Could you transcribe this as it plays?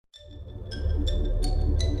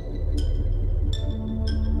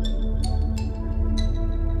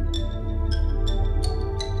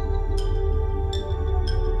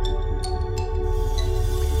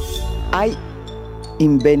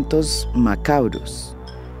inventos macabros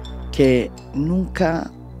que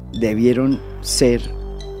nunca debieron ser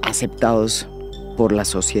aceptados por la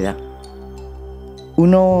sociedad.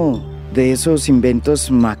 Uno de esos inventos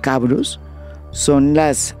macabros son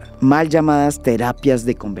las mal llamadas terapias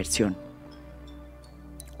de conversión.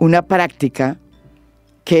 Una práctica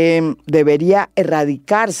que debería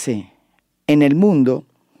erradicarse en el mundo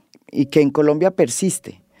y que en Colombia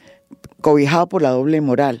persiste, cobijado por la doble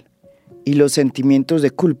moral y los sentimientos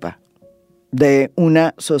de culpa de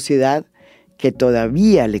una sociedad que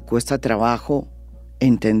todavía le cuesta trabajo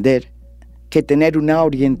entender que tener una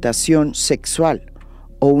orientación sexual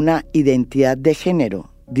o una identidad de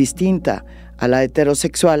género distinta a la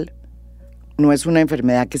heterosexual no es una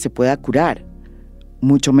enfermedad que se pueda curar,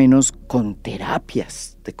 mucho menos con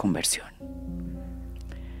terapias de conversión.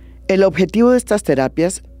 El objetivo de estas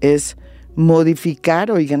terapias es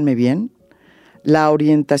modificar, óiganme bien, la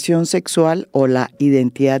orientación sexual o la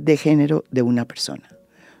identidad de género de una persona,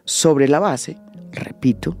 sobre la base,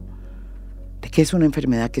 repito, de que es una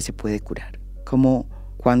enfermedad que se puede curar, como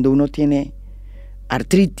cuando uno tiene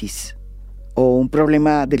artritis o un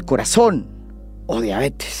problema del corazón o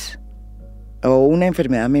diabetes o una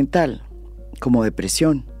enfermedad mental como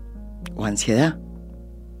depresión o ansiedad.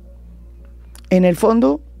 En el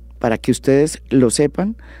fondo, para que ustedes lo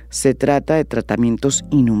sepan, se trata de tratamientos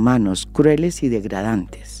inhumanos, crueles y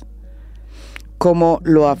degradantes, como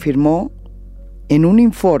lo afirmó en un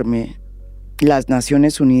informe las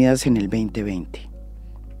Naciones Unidas en el 2020.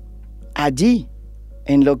 Allí,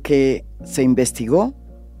 en lo que se investigó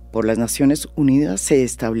por las Naciones Unidas, se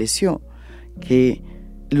estableció que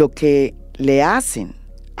lo que le hacen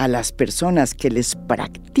a las personas que les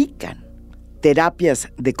practican terapias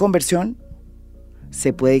de conversión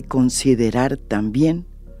se puede considerar también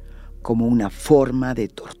como una forma de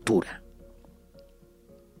tortura.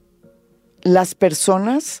 Las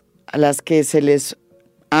personas a las que se les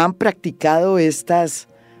han practicado estas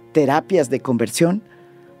terapias de conversión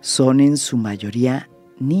son en su mayoría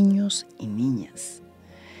niños y niñas,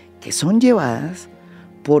 que son llevadas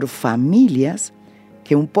por familias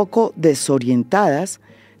que un poco desorientadas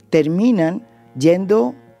terminan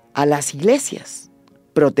yendo a las iglesias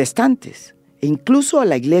protestantes e incluso a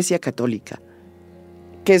la iglesia católica,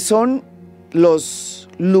 que son los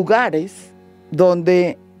lugares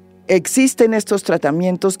donde existen estos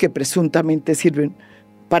tratamientos que presuntamente sirven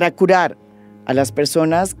para curar a las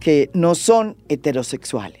personas que no son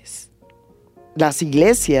heterosexuales. Las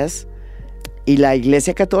iglesias y la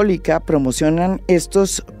Iglesia Católica promocionan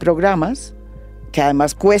estos programas que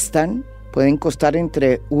además pueden costar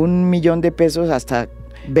entre $1.000.000 hasta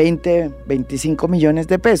 25 millones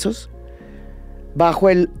de pesos, bajo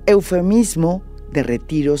el eufemismo de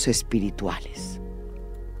retiros espirituales.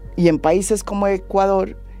 Y en países como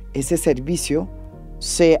Ecuador, ese servicio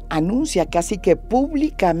se anuncia casi que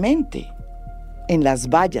públicamente en las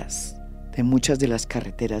vallas de muchas de las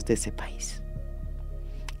carreteras de ese país.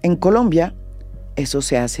 En Colombia, eso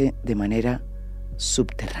se hace de manera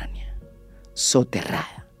subterránea,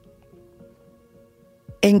 soterrada.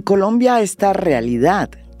 En Colombia, esta realidad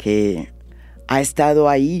que ha estado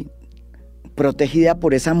ahí protegida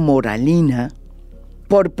por esa moralina,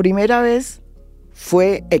 por primera vez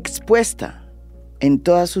fue expuesta en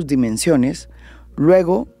todas sus dimensiones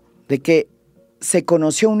luego de que se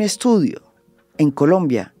conoció un estudio en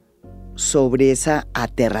Colombia sobre esa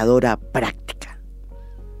aterradora práctica.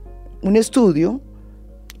 Un estudio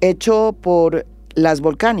hecho por las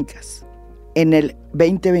volcánicas en el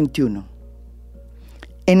 2021,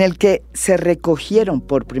 en el que se recogieron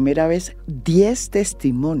por primera vez 10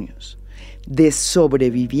 testimonios de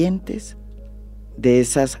sobrevivientes de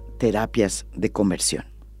esas terapias de conversión.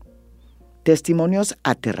 Testimonios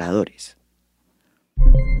aterradores.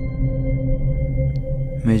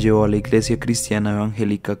 Me llevó a la iglesia cristiana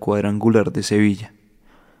evangélica cuadrangular de Sevilla.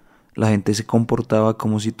 La gente se comportaba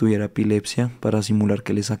como si tuviera epilepsia para simular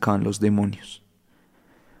que le sacaban los demonios.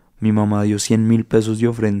 Mi mamá dio 100.000 pesos de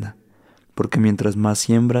ofrenda, porque mientras más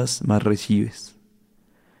siembras, más recibes.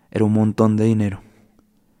 Era un montón de dinero.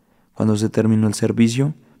 Cuando se terminó el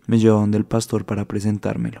servicio, me llevó donde el pastor para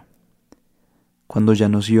presentármelo. Cuando ya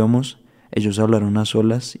nos íbamos, ellos hablaron a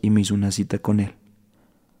solas y me hizo una cita con él.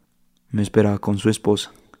 Me esperaba con su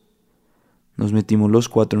esposa. Nos metimos los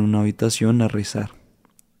 4 en una habitación a rezar.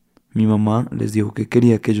 Mi mamá les dijo que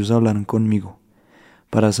quería que ellos hablaran conmigo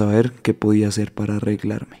para saber qué podía hacer para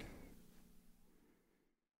arreglarme.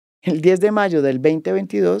 El 10 de mayo del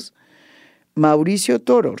 2022, Mauricio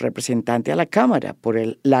Toro, representante a la Cámara por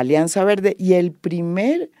la Alianza Verde y el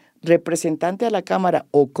primer representante a la Cámara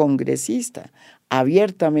o congresista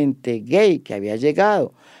abiertamente gay que había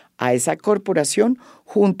llegado a esa corporación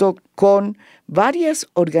junto con varias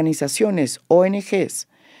organizaciones, ONGs,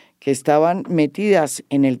 que estaban metidas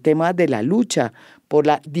en el tema de la lucha por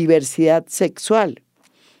la diversidad sexual.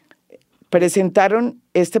 Presentaron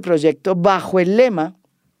este proyecto bajo el lema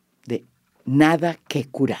de nada que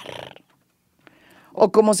curar.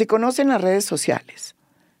 O como se conoce en las redes sociales,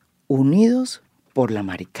 unidos por la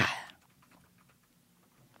maricada.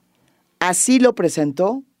 Así lo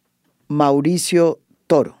presentó Mauricio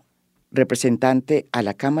Toro, representante a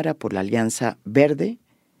la Cámara por la Alianza Verde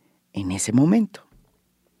en ese momento.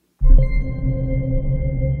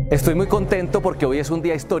 Estoy muy contento porque hoy es un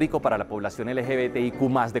día histórico para la población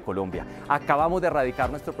LGBTIQ+ de Colombia. Acabamos de erradicar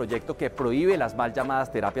nuestro proyecto que prohíbe las mal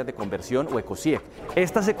llamadas terapias de conversión o ecosieg.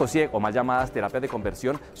 Estas ecosieg o mal llamadas terapias de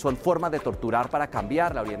conversión son formas de torturar para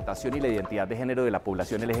cambiar la orientación y la identidad de género de la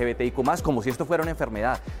población LGBTIQ+, como si esto fuera una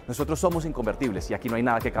enfermedad. Nosotros somos inconvertibles y aquí no hay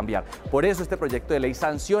nada que cambiar. Por eso este proyecto de ley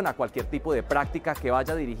sanciona cualquier tipo de práctica que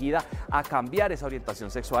vaya dirigida a cambiar esa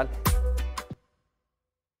orientación sexual.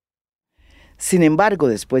 Sin embargo,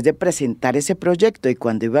 después de presentar ese proyecto y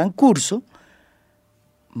cuando iba en curso,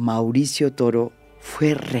 Mauricio Toro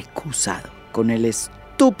fue recusado con el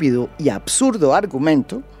estúpido y absurdo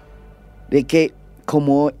argumento de que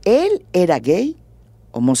como él era gay,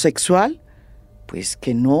 homosexual, pues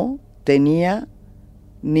que no tenía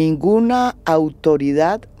ninguna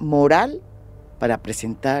autoridad moral para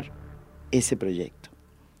presentar ese proyecto.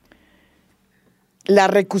 La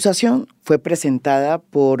recusación fue presentada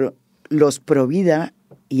por los Provida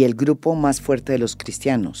y el grupo más fuerte de los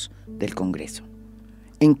cristianos del Congreso,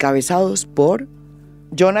 encabezados por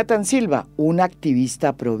Jonathan Silva, un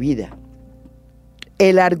activista Provida.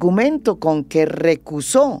 El argumento con que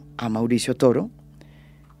recusó a Mauricio Toro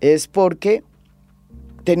es porque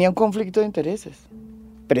tenía un conflicto de intereses,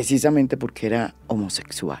 precisamente porque era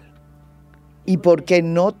homosexual y porque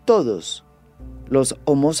no todos los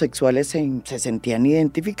homosexuales se sentían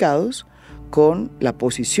identificados con la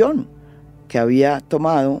posición que había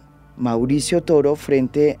tomado Mauricio Toro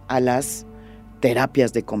frente a las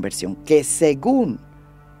terapias de conversión, que según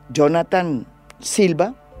Jonathan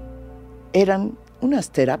Silva eran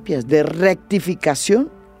unas terapias de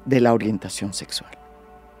rectificación de la orientación sexual,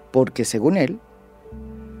 porque según él,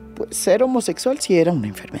 pues ser homosexual sí era una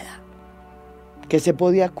enfermedad que se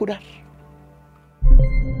podía curar.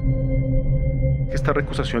 Esta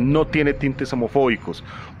recusación no tiene tintes homofóbicos.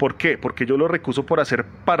 ¿Por qué? Porque yo lo recuso por hacer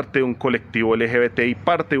parte de un colectivo LGBTI,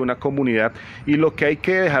 parte de una comunidad, y lo que hay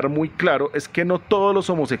que dejar muy claro es que no todos los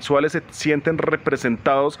homosexuales se sienten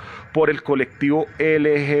representados por el colectivo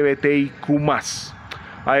LGBTIQ+.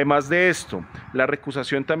 Además de esto, la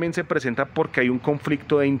recusación también se presenta porque hay un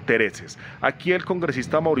conflicto de intereses. Aquí el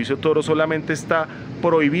congresista Mauricio Toro solamente está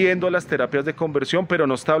prohibiendo las terapias de conversión, pero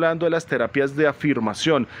no está hablando de las terapias de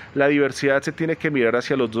afirmación. La diversidad se tiene que mirar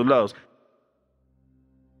hacia los dos lados.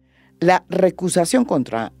 La recusación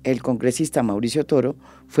contra el congresista Mauricio Toro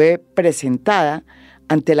fue presentada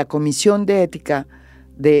ante la Comisión de Ética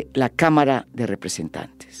de la Cámara de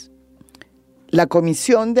Representantes. La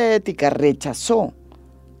Comisión de Ética rechazó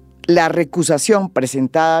la recusación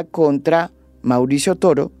presentada contra Mauricio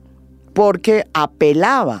Toro porque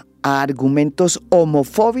apelaba a argumentos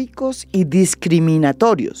homofóbicos y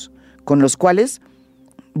discriminatorios, con los cuales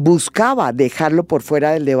buscaba dejarlo por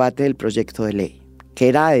fuera del debate del proyecto de ley, que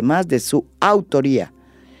era además de su autoría,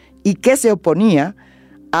 y que se oponía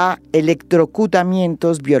a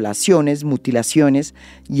electrocutamientos, violaciones, mutilaciones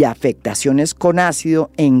y afectaciones con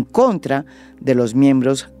ácido en contra de los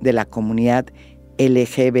miembros de la comunidad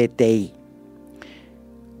LGBTI,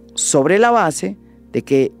 sobre la base de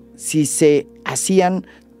que si se hacían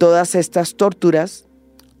todas estas torturas,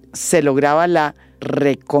 se lograba la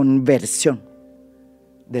reconversión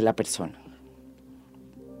de la persona.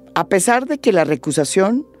 A pesar de que la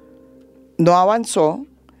recusación no avanzó,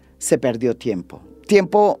 se perdió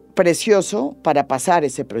tiempo precioso para pasar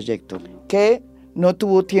ese proyecto, que no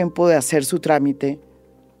tuvo tiempo de hacer su trámite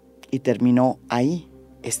y terminó ahí,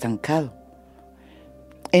 estancado.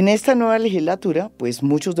 En esta nueva legislatura, pues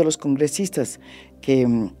muchos de los congresistas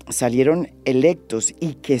que salieron electos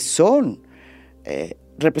y que son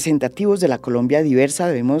representativos de la Colombia diversa,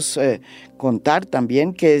 debemos contar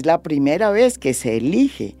también que es la primera vez que se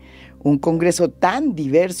elige un Congreso tan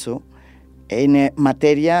diverso en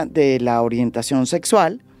materia de la orientación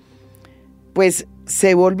sexual, pues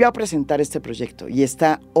se volvió a presentar este proyecto y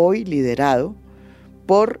está hoy liderado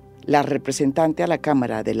por la representante a la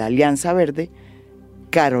Cámara de la Alianza Verde,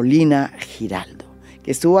 Carolina Giraldo,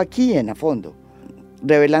 que estuvo aquí en A Fondo,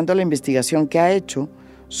 revelando la investigación que ha hecho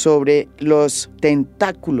sobre los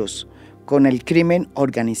tentáculos con el crimen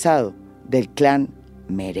organizado del clan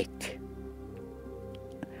Merec.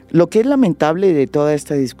 Lo que es lamentable de toda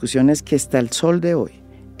esta discusión es que hasta el sol de hoy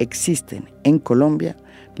existen en Colombia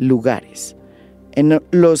lugares en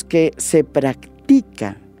los que se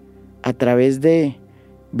practica a través de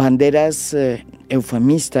banderas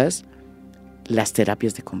eufemistas las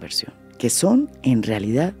terapias de conversión, que son en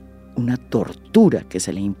realidad una tortura que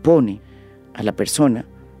se le impone a la persona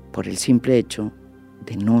por el simple hecho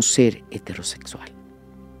de no ser heterosexual.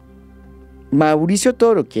 Mauricio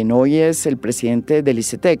Toro, quien hoy es el presidente del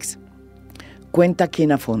ICETEX, cuenta aquí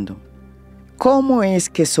en a fondo cómo es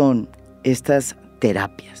que son estas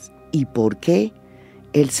terapias y por qué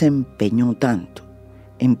él se empeñó tanto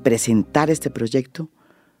en presentar este proyecto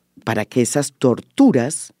para que esas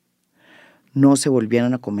torturas no se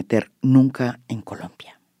volvieran a cometer nunca en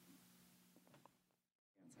Colombia.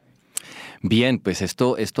 Bien, pues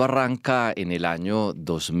esto arranca en el año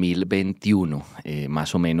 2021,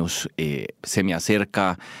 más o menos. Se me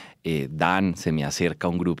acerca se me acerca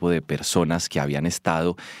un grupo de personas que habían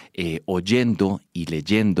estado oyendo y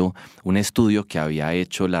leyendo un estudio que había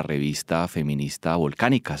hecho la revista feminista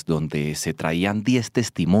Volcánicas, donde se traían 10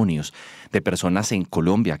 testimonios de personas en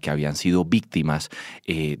Colombia que habían sido víctimas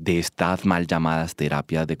de estas mal llamadas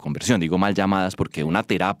terapias de conversión. Digo mal llamadas porque una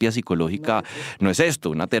terapia psicológica no es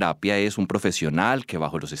esto. Una terapia es un profesional que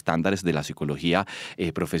bajo los estándares de la psicología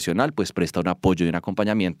profesional pues presta un apoyo y un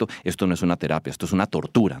acompañamiento. Esto no es una terapia, esto es una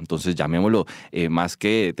tortura. Entonces llamémoslo más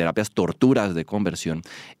que terapias, torturas de conversión.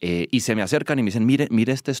 Y se me acercan y me dicen,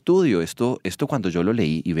 mire este estudio. Esto cuando yo lo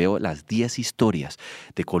leí y veo las 10 historias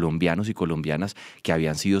de colombianos y colombianas que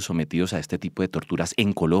habían sido sometidos a este tipo de torturas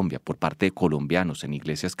en Colombia por parte de colombianos en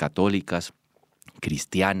iglesias católicas,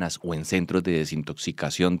 cristianas o en centros de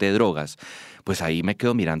desintoxicación de drogas, pues ahí me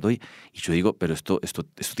quedo mirando y yo digo, pero esto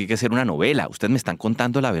tiene que ser una novela. Ustedes me están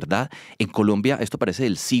contando la verdad. En Colombia esto parece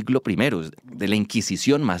del siglo I, de la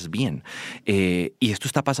Inquisición más bien. Y esto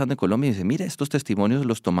está pasando en Colombia y dice, mire, estos testimonios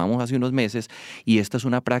los tomamos hace unos meses y esta es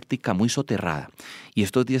una práctica muy soterrada. Y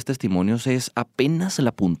estos 10 testimonios es apenas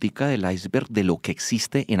la puntica del iceberg de lo que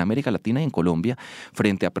existe en América Latina y en Colombia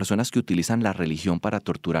frente a personas que utilizan la religión para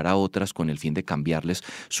torturar a otras con el fin de cambiarles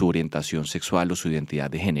su orientación sexual o su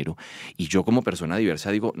identidad de género. Y yo como persona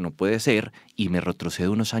diversa digo, no puede ser, y me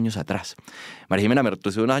retrocedo unos años atrás. María Jimena, me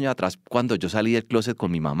retrocedo unos años atrás cuando yo salí del closet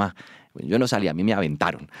con mi mamá. Yo no salí, a mí me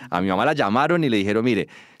aventaron. A mi mamá la llamaron y le dijeron, mire,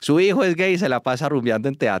 su hijo es gay y se la pasa rumbeando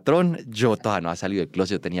en Teatrón. Yo todavía no había salido del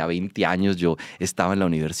closet, yo tenía 20 años, yo estaba en la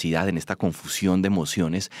universidad en esta confusión de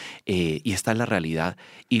emociones y esta es la realidad.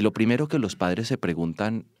 Y lo primero que los padres se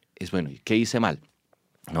preguntan es, bueno, ¿qué hice mal?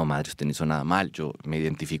 No, madre, usted no hizo nada mal, yo me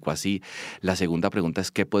identifico así. La segunda pregunta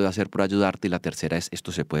es, ¿qué puedo hacer por ayudarte? Y la tercera es,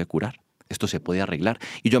 ¿esto se puede curar? ¿Esto se puede arreglar?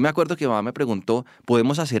 Y yo me acuerdo que mi mamá me preguntó,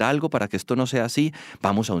 ¿podemos hacer algo para que esto no sea así?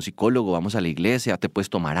 Vamos a un psicólogo, vamos a la iglesia, te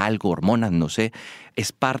puedes tomar algo, hormonas, no sé.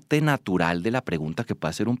 Es parte natural de la pregunta que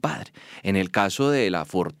puede hacer un padre. En el caso de la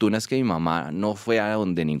fortuna es que mi mamá no fue a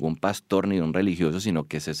donde ningún pastor ni un religioso, sino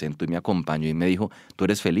que se sentó y me acompañó y me dijo, ¿tú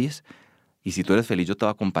eres feliz? Y si tú eres feliz, yo te voy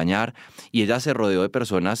a acompañar. Y ella se rodeó de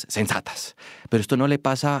personas sensatas. Pero esto no le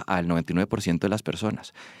pasa al 99% de las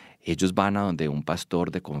personas. Ellos van a donde un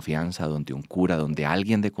pastor de confianza, donde un cura, donde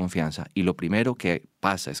alguien de confianza, y lo primero que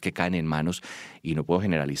pasa es que caen en manos, y no puedo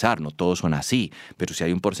generalizar, no todos son así, pero si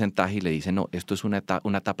hay un porcentaje y le dicen, no, esto es una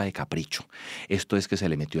etapa de capricho, esto es que se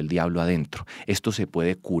le metió el diablo adentro, esto se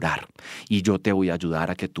puede curar, y yo te voy a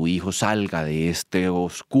ayudar a que tu hijo salga de este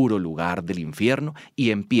oscuro lugar del infierno,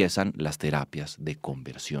 y empiezan las terapias de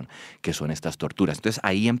conversión, que son estas torturas. Entonces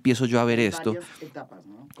ahí empiezo yo a ver esto. Etapas,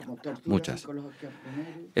 ¿no? Como tortura muchas. Psicológica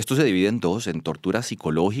primero. Esto se divide en dos, en tortura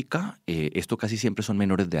psicológica, esto casi siempre son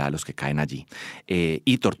menores de edad los que caen allí,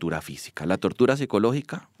 y tortura física. La tortura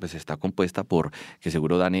psicológica pues está compuesta por, que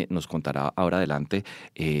seguro Dani nos contará ahora adelante,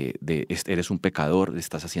 eres un pecador,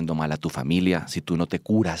 estás haciendo mal a tu familia, si tú no te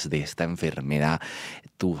curas de esta enfermedad,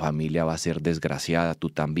 tu familia va a ser desgraciada, tú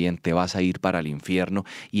también te vas a ir para el infierno,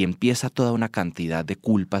 y empieza toda una cantidad de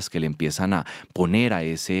culpas que le empiezan a poner a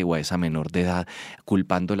ese o a esa menor de edad,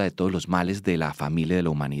 culpándola de todos los males de la familia, de la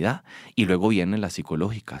humanidad. Y luego vienen las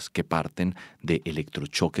psicológicas, que parten de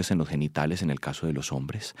electrochoques en los genitales en el caso de los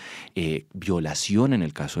hombres, violación en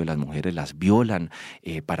el caso de las mujeres, las violan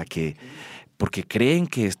porque creen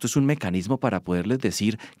que esto es un mecanismo para poderles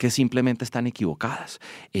decir que simplemente están equivocadas.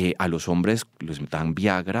 A los hombres les dan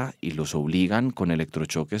Viagra y los obligan con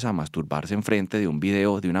electrochoques a masturbarse enfrente de un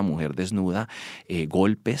video de una mujer desnuda,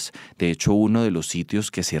 golpes. De hecho, uno de los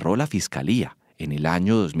sitios que cerró la fiscalía en el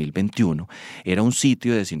año 2021, era un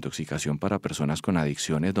sitio de desintoxicación para personas con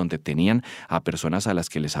adicciones donde tenían a personas a las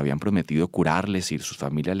que les habían prometido curarles y sus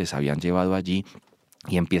familias les habían llevado allí.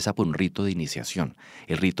 y empieza por un rito de iniciación.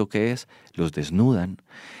 El rito que es, los desnudan,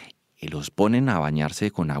 los ponen a bañarse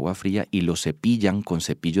con agua fría y los cepillan con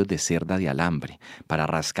cepillos de cerda de alambre para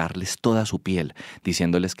rascarles toda su piel,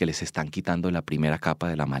 diciéndoles que les están quitando la primera capa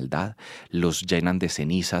de la maldad, los llenan de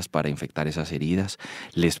cenizas para infectar esas heridas,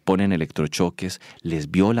 les ponen electrochoques, les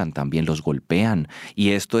violan también, los golpean, y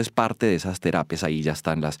esto es parte de esas terapias. Ahí ya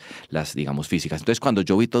están las digamos, físicas. Entonces, cuando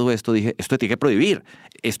yo vi todo esto, dije, esto tiene que prohibir.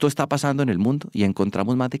 Esto está pasando en el mundo, y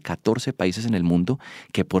encontramos más de 14 países en el mundo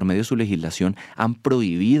que por medio de su legislación han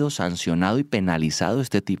prohibido, sancionado y penalizado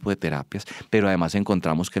este tipo de terapias, pero además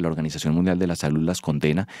encontramos que la Organización Mundial de la Salud las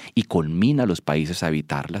condena y conmina a los países a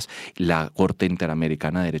evitarlas. La Corte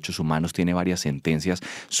Interamericana de Derechos Humanos tiene varias sentencias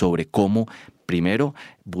sobre cómo, primero,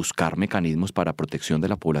 buscar mecanismos para protección de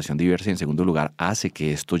la población diversa, y en segundo lugar, hace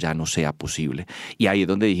que esto ya no sea posible. Y ahí es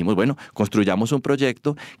donde dijimos, bueno, construyamos un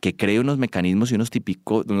proyecto que cree unos mecanismos y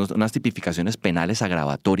unas tipificaciones penales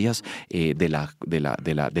agravatorias de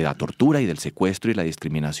la tortura y del secuestro y la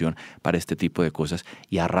discriminación para este tipo de cosas,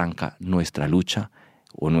 y arranca nuestra lucha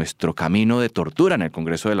o nuestro camino de tortura en el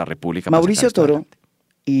Congreso de la República. Mauricio Toro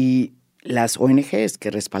y las ONGs que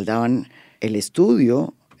respaldaban el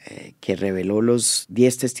estudio que reveló los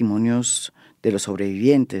 10 testimonios de los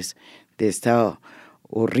sobrevivientes de esta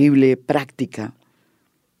horrible práctica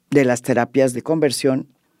de las terapias de conversión,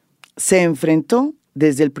 se enfrentó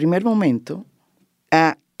desde el primer momento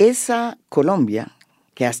a esa Colombia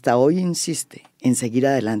que hasta hoy insiste en seguir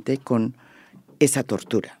adelante con esa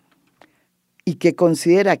tortura y que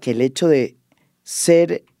considera que el hecho de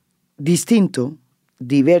ser distinto,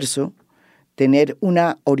 diverso, tener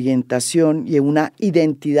una orientación y una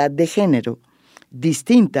identidad de género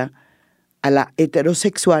distinta a la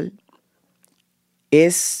heterosexual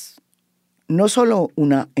es no solo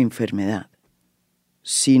una enfermedad,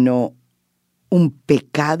 sino un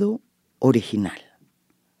pecado original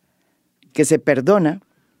que se perdona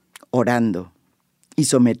orando y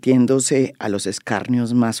sometiéndose a los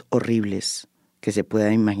escarnios más horribles que se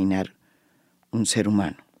pueda imaginar un ser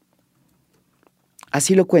humano.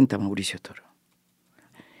 Así lo cuenta Mauricio Toro.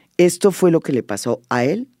 Esto fue lo que le pasó a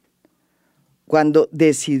él cuando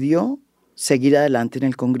decidió seguir adelante en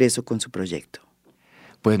el Congreso con su proyecto.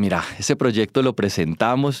 Pues mira, ese proyecto lo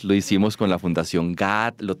presentamos, lo hicimos con la Fundación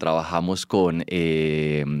GAT, lo trabajamos con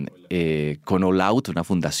All Out, una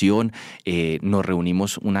fundación, nos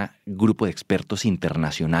reunimos un grupo de expertos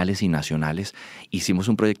internacionales y nacionales, hicimos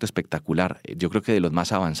un proyecto espectacular, yo creo que de los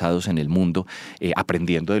más avanzados en el mundo,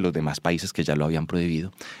 aprendiendo de los demás países que ya lo habían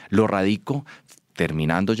prohibido. Lo radico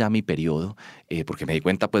terminando ya mi periodo, porque me di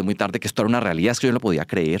cuenta pues muy tarde que esto era una realidad, es que yo no lo podía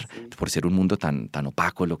creer, por ser un mundo tan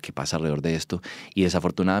opaco lo que pasa alrededor de esto, y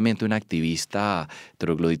desafortunadamente un activista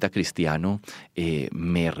troglodita cristiano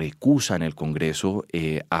me recusa en el Congreso,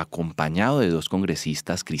 acompañado de 2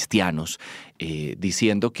 congresistas cristianos,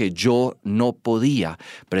 diciendo que yo no podía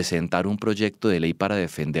presentar un proyecto de ley para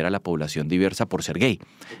defender a la población diversa por ser gay.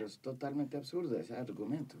 Pero es totalmente absurdo ese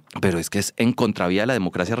argumento. Pero es que es en contravía de la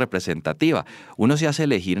democracia representativa. Uno se hace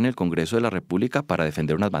elegir en el Congreso de la República para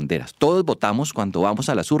defender unas banderas. Todos votamos cuando vamos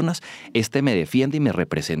a las urnas, me defiende y me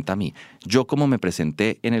representa a mí. Yo, como me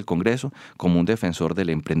presenté en el Congreso, como un defensor del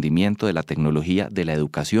emprendimiento, de la tecnología, de la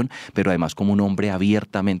educación, pero además como un hombre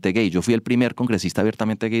abiertamente gay. Yo fui el primer congresista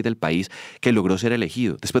abiertamente gay del país que logró ser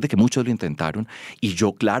elegido, después de que muchos lo intentaron, y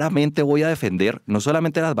yo claramente voy a defender no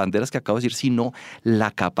solamente las banderas que acabo de decir, sino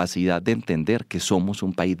la capacidad de entender que somos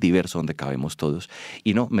un país diverso donde cabemos todos.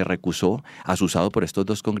 Y no, me recusó, asusado por estos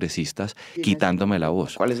 2 congresistas, quitándome la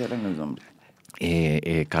voz. ¿Cuáles eran los nombres?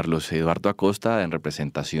 Carlos Eduardo Acosta, en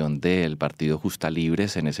representación del partido Justa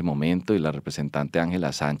Libres en ese momento, y la representante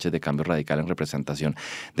Ángela Sánchez de Cambio Radical en representación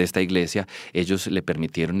de esta iglesia. Ellos le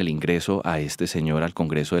permitieron el ingreso a este señor al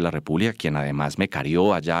Congreso de la República, quien además me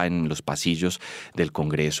carió allá en los pasillos del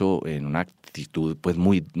Congreso en una actitud pues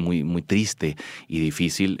muy triste y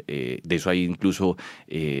difícil. De eso hay incluso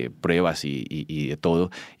pruebas y de todo,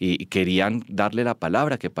 y querían darle la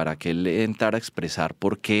palabra, que para que él entrara a expresar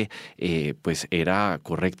por qué pues era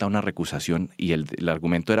correcta una recusación, y el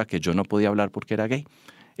argumento era que yo no podía hablar porque era gay.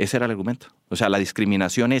 Ese era el argumento. O sea, la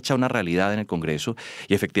discriminación hecha una realidad en el Congreso,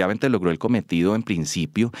 y efectivamente logró el cometido en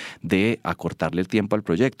principio de acortarle el tiempo al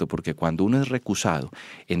proyecto, porque cuando uno es recusado,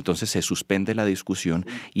 entonces se suspende la discusión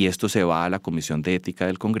y esto se va a la Comisión de Ética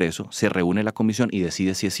del Congreso, se reúne la comisión y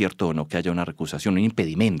decide si es cierto o no que haya una recusación, un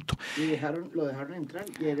impedimento. ¿Y lo dejaron entrar?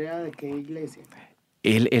 ¿Y era de qué iglesia?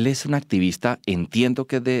 Él es un activista, entiendo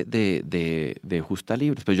que es de Justa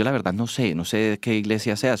Libres, pero yo la verdad no sé de qué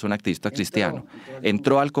iglesia sea, es un activista cristiano.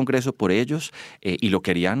 Entró al Congreso por ellos y le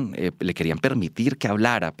querían permitir que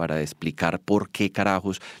hablara para explicar por qué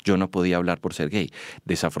carajos yo no podía hablar por ser gay.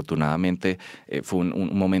 Desafortunadamente fue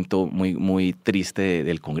un momento muy, muy triste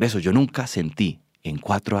del Congreso. Yo nunca sentí en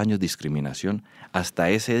 4 años discriminación hasta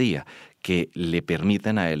ese día que le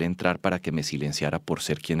permitan a él entrar para que me silenciara por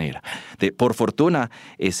ser quien era. Por fortuna,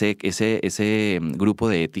 ese grupo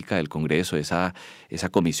de ética del Congreso, esa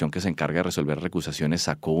comisión que se encarga de resolver recusaciones,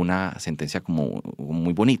 sacó una sentencia como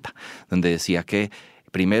muy bonita, donde decía que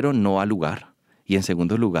primero no al lugar y en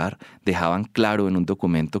segundo lugar dejaban claro en un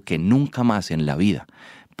documento que nunca más en la vida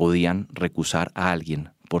podían recusar a alguien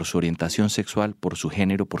por su orientación sexual, por su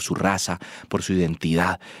género, por su raza, por su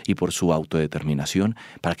identidad y por su autodeterminación,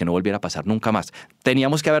 para que no volviera a pasar nunca más.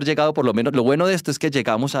 Teníamos que haber llegado por lo menos, lo bueno de esto es que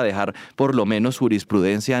llegamos a dejar por lo menos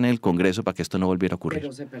jurisprudencia en el Congreso para que esto no volviera a ocurrir.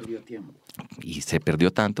 Pero se perdió tiempo. Y se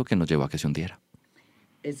perdió tanto que nos llevó a que se hundiera.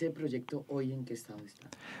 ¿Ese proyecto hoy en qué estado está?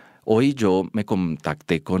 Hoy yo me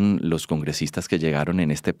contacté con los congresistas que llegaron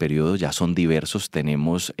en este periodo, ya son diversos,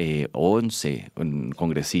 tenemos 11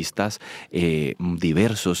 congresistas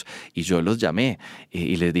diversos y yo los llamé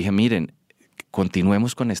y les dije, miren,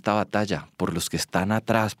 continuemos con esta batalla por los que están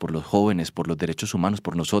atrás, por los jóvenes, por los derechos humanos,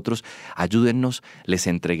 por nosotros. Ayúdennos. Les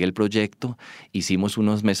entregué el proyecto, hicimos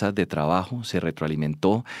unas mesas de trabajo, se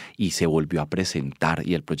retroalimentó y se volvió a presentar.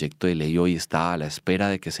 Y el proyecto de ley hoy está a la espera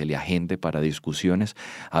de que se le agende para discusiones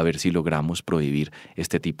a ver si logramos prohibir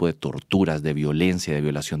este tipo de torturas, de violencia, de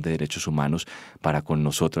violación de derechos humanos para con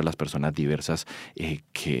nosotras las personas diversas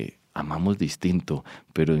que amamos distinto,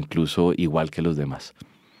 pero incluso igual que los demás.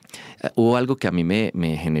 Hubo algo que a mí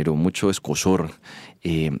me generó mucho escozor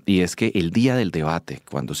y es que el día del debate,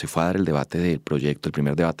 cuando se fue a dar el debate del proyecto, el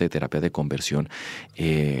primer debate de terapias de conversión,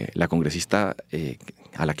 la congresista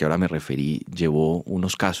a la que ahora me referí llevó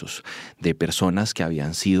unos casos de personas que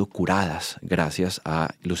habían sido curadas gracias a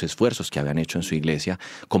los esfuerzos que habían hecho en su iglesia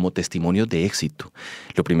como testimonios de éxito.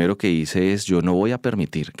 Lo primero que hice es, yo no voy a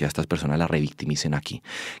permitir que a estas personas las revictimicen aquí,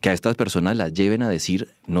 que a estas personas las lleven a decir,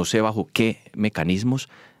 no sé bajo qué mecanismos,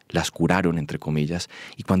 las curaron, entre comillas,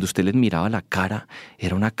 y cuando usted les miraba la cara,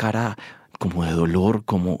 era una cara como de dolor,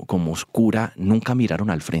 como oscura, nunca miraron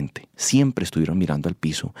al frente, siempre estuvieron mirando al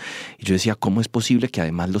piso. Y yo decía, ¿cómo es posible que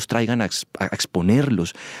además los traigan a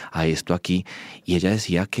exponerlos a esto aquí? Y ella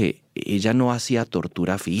decía que ella no hacía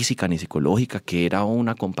tortura física ni psicológica, que era un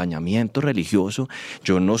acompañamiento religioso.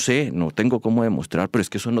 Yo no sé, no tengo cómo demostrar, pero es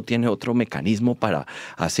que eso no tiene otro mecanismo para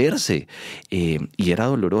hacerse. Y era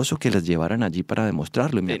doloroso que las llevaran allí para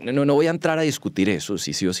demostrarlo. No voy a entrar a discutir eso,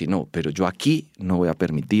 si sí o si no, pero yo aquí no voy a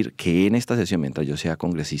permitir que en esta sesión, mientras yo sea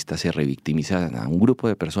congresista, se revictimice a un grupo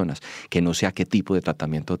de personas que no sé a qué tipo de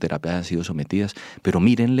tratamiento o terapia han sido sometidas, pero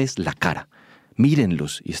mírenles la cara.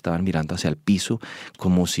 Mírenlos, y estaban mirando hacia el piso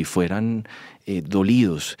como si fueran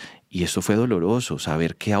dolidos. Y eso fue doloroso,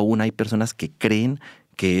 saber que aún hay personas que creen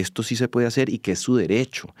que esto sí se puede hacer y que es su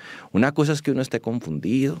derecho. Una cosa es que uno esté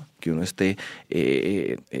confundido, que uno esté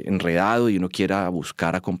enredado y uno quiera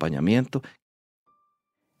buscar acompañamiento.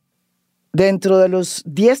 Dentro de los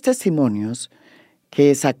 10 testimonios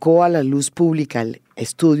que sacó a la luz pública el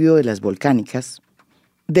estudio de las volcánicas,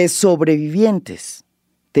 de sobrevivientes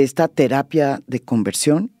de esta terapia de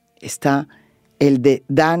conversión está el de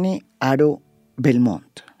Dane Aro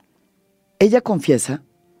Belmont. Ella confiesa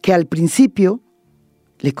que al principio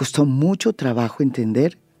le costó mucho trabajo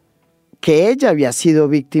entender que ella había sido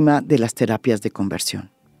víctima de las terapias de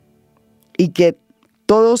conversión y que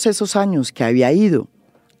todos esos años que había ido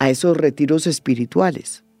a esos retiros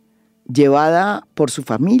espirituales, llevada por su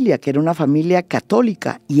familia, que era una familia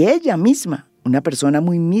católica, y ella misma, una persona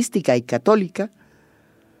muy mística y católica,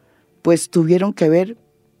 pues tuvieron que ver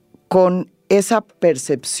con esa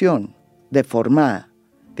percepción deformada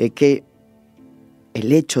de que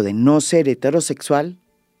el hecho de no ser heterosexual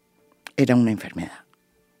era una enfermedad.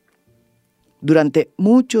 Durante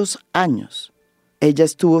muchos años, ella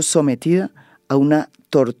estuvo sometida a una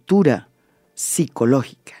tortura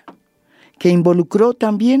psicológica que involucró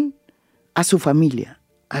también a su familia,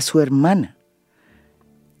 a su hermana,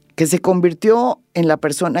 que se convirtió en la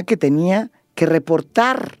persona que tenía que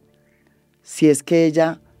reportar si es que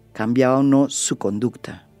ella cambiaba o no su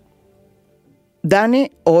conducta.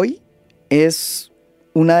 Dane hoy es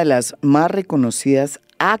una de las más reconocidas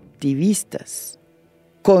activistas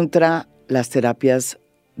contra las terapias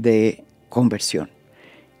de conversión.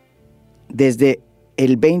 Desde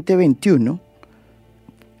el 2021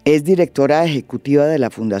 es directora ejecutiva de la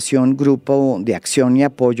Fundación Grupo de Acción y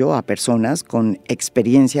Apoyo a Personas con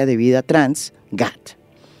Experiencia de Vida Trans GAT.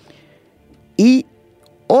 Y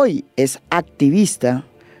hoy es activista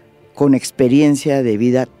con experiencia de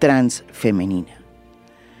vida transfemenina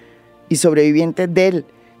y sobreviviente del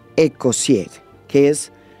ECOSIEG, que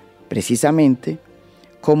es precisamente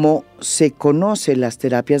cómo se conocen las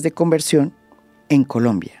terapias de conversión en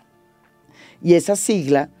Colombia. Y esa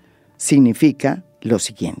sigla significa lo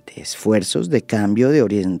siguiente: esfuerzos de cambio de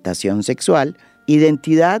orientación sexual,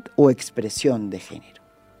 identidad o expresión de género.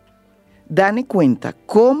 Dane cuenta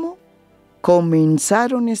cómo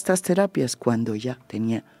comenzaron estas terapias cuando ella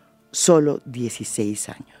tenía solo 16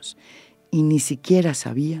 años y ni siquiera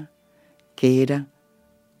sabía que era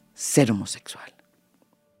ser homosexual.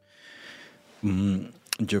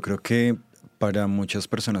 Yo creo que para muchas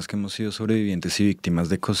personas que hemos sido sobrevivientes y víctimas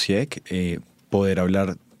de COSIEC, poder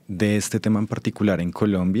hablar de este tema en particular en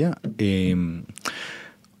Colombia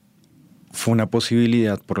fue una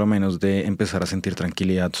posibilidad por lo menos de empezar a sentir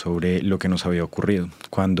tranquilidad sobre lo que nos había ocurrido.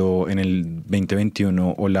 Cuando en el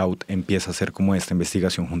 2021 All Out empieza a hacer como esta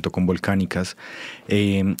investigación junto con Volcánicas,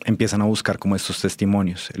 empiezan a buscar como estos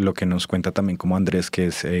testimonios. Lo que nos cuenta también como Andrés, que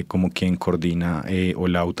es como quien coordina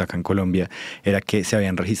All Out acá en Colombia, era que se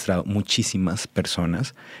habían registrado muchísimas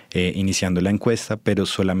personas iniciando la encuesta, pero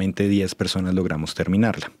solamente 10 personas logramos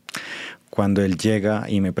terminarla. Cuando él llega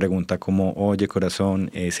y me pregunta como, oye corazón,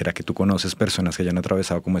 ¿será que tú conoces personas que hayan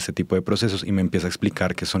atravesado como este tipo de procesos? Y me empieza a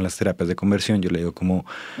explicar qué son las terapias de conversión. Yo le digo como,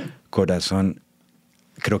 corazón,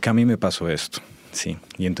 creo que a mí me pasó esto. Sí,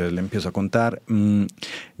 y entonces le empiezo a contar.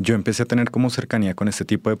 Yo empecé a tener como cercanía con este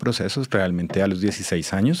tipo de procesos realmente a los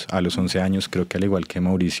 16 años. A los 11 años creo que al igual que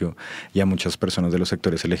Mauricio y a muchas personas de los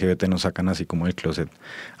sectores LGBT nos sacan así como del closet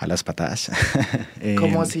a las patadas.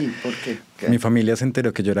 ¿Cómo así? ¿Por qué? Mi familia se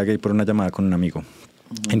enteró que yo era gay por una llamada con un amigo.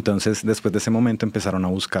 Entonces, después de ese momento empezaron a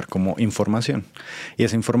buscar como información. Y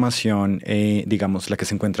esa información, digamos, la que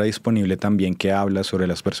se encuentra disponible también, que habla sobre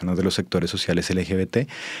las personas de los sectores sociales LGBT,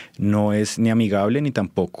 no es ni amigable ni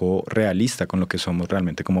tampoco realista con lo que somos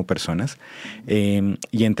realmente como personas.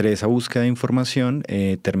 Y entre esa búsqueda de información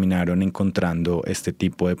terminaron encontrando este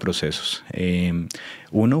tipo de procesos.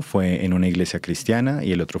 Uno fue en una iglesia cristiana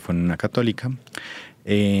y el otro fue en una católica.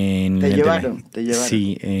 ¿Te llevaron?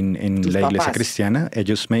 Sí, en la iglesia cristiana.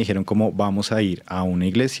 Ellos me dijeron como vamos a ir a una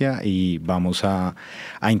iglesia y vamos a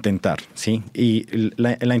intentar, ¿sí? Y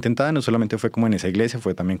la intentada no solamente fue como en esa iglesia,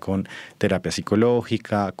 fue también con terapia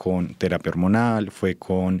psicológica, con terapia hormonal, fue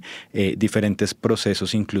con diferentes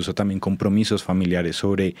procesos, incluso también compromisos familiares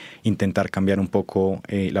sobre intentar cambiar un poco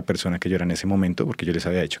la persona que yo era en ese momento, porque yo les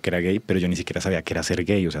había dicho que era gay, pero yo ni siquiera sabía que era ser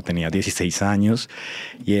gay. O sea, tenía 16 años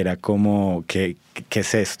y era como que ¿qué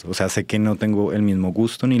es esto? O sea, sé que no tengo el mismo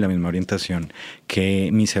gusto ni la misma orientación que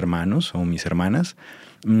mis hermanos o mis hermanas.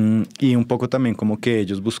 Y un poco también como que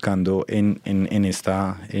ellos buscando en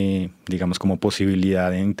esta, digamos, como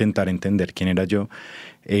posibilidad de intentar entender quién era yo,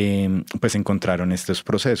 pues encontraron estos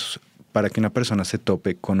procesos. Para que una persona se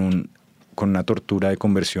tope con una tortura de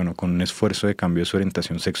conversión o con un esfuerzo de cambio de su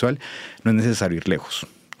orientación sexual, no es necesario ir lejos.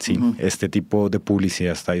 Sí, este tipo de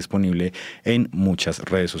publicidad está disponible en muchas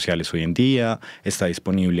redes sociales hoy en día, está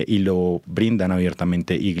disponible y lo brindan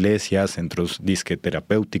abiertamente iglesias, centros disque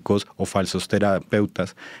terapéuticos o falsos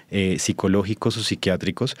terapeutas psicológicos o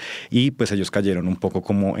psiquiátricos, y pues ellos cayeron un poco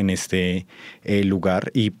como en este lugar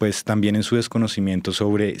y pues también en su desconocimiento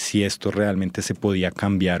sobre si esto realmente se podía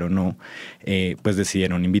cambiar o no, pues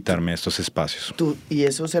decidieron invitarme a estos espacios. ¿Y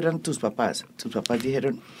esos eran tus papás? Tus papás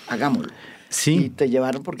dijeron, hagámoslo. Sí. Y te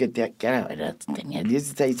llevaron porque tenías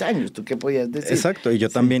 16 años, ¿tú qué podías decir? Exacto, y yo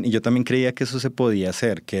también creía que eso se podía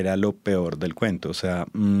hacer, que era lo peor del cuento. O sea,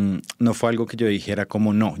 no fue algo que yo dijera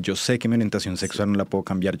como, no, yo sé que mi orientación sexual no la puedo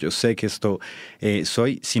cambiar, yo sé que esto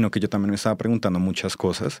soy, sino que yo también me estaba preguntando muchas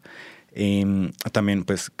cosas. También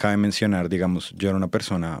pues cabe mencionar, digamos, yo era una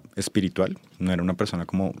persona espiritual, no era una persona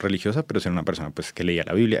como religiosa, pero sí era una persona pues que leía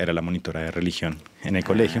la Biblia, era la monitora de religión en el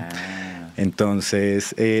colegio.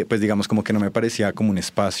 Entonces, pues digamos como que no me parecía como un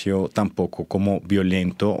espacio tampoco como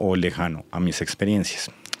violento o lejano a mis experiencias.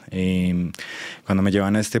 Cuando me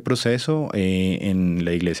llevan a este proceso, en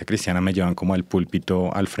la iglesia cristiana me llevan como al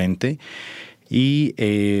púlpito al frente y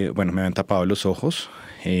bueno, me habían tapado los ojos.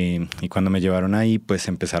 Y cuando me llevaron ahí, pues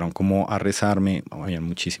empezaron como a rezarme. Habían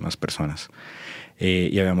muchísimas personas.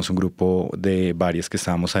 Y habíamos un grupo de varias que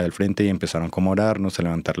estábamos ahí al frente y empezaron como a orarnos, a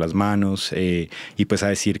levantar las manos y pues a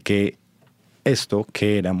decir que esto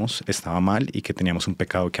que éramos estaba mal y que teníamos un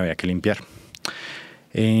pecado que había que limpiar.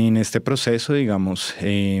 En este proceso, digamos,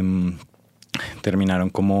 terminaron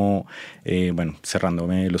como,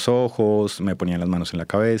 cerrándome los ojos, me ponían las manos en la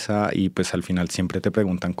cabeza y pues al final siempre te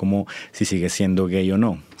preguntan como si sigues siendo gay o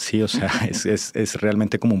no, ¿sí? O sea, es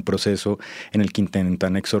realmente como un proceso en el que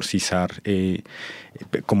intentan exorcizar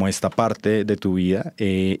como esta parte de tu vida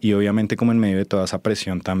y obviamente como en medio de toda esa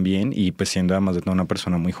presión también y pues siendo además de toda una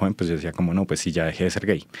persona muy joven, pues yo decía como no, pues sí, ya dejé de ser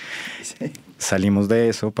gay. Sí. Salimos de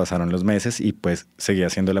eso, pasaron los meses y pues seguía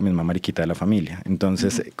siendo la misma mariquita de la familia.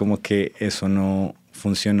 Entonces, como que eso no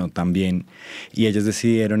funcionó tan bien y ellos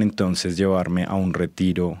decidieron entonces llevarme a un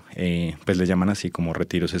retiro, pues le llaman así como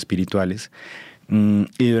retiros espirituales.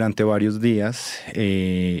 Y durante varios días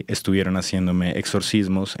estuvieron haciéndome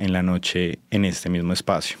exorcismos en la noche en este mismo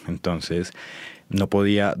espacio. Entonces no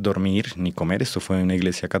podía dormir ni comer, esto fue en una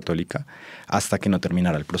iglesia católica, hasta que no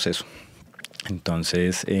terminara el proceso.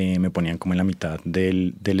 Entonces me ponían como en la mitad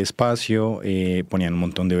del espacio, ponían un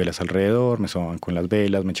montón de velas alrededor, me sobaban con las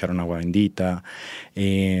velas, me echaron agua bendita,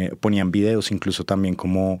 ponían videos incluso también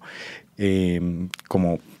como en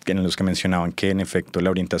los que mencionaban que en efecto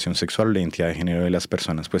la orientación sexual, la identidad de género de las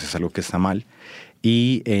personas pues es algo que está mal.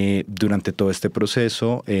 Y durante todo este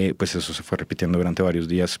proceso, pues eso se fue repitiendo durante varios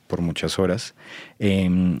días por muchas horas,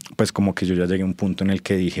 pues como que yo ya llegué a un punto en el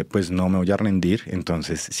que dije, pues no me voy a rendir,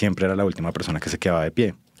 entonces siempre era la última persona que se quedaba de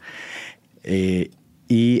pie.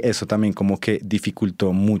 Y eso también como que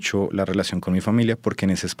dificultó mucho la relación con mi familia, porque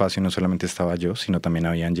en ese espacio no solamente estaba yo, sino también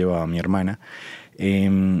habían llevado a mi hermana.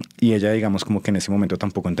 Y ella, digamos, como que en ese momento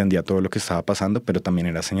tampoco entendía todo lo que estaba pasando, pero también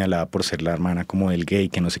era señalada por ser la hermana como del gay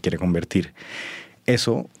que no se quiere convertir.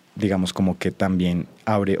 Eso, digamos, como que también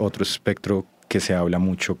abre otro espectro que se habla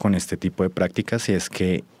mucho con este tipo de prácticas, y es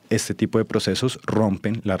que este tipo de procesos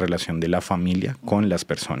rompen la relación de la familia con las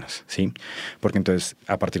personas, ¿sí? Porque entonces,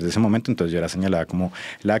 a partir de ese momento, entonces yo era señalada como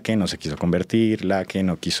la que no se quiso convertir, la que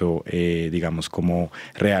no quiso, digamos, como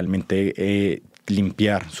realmente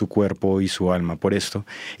limpiar su cuerpo y su alma por esto,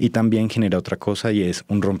 y también genera otra cosa, y es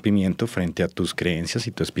un rompimiento frente a tus creencias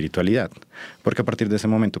y tu espiritualidad, porque a partir de ese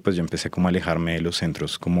momento pues yo empecé como a alejarme de los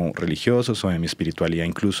centros como religiosos o de mi espiritualidad,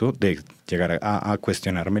 incluso de llegar a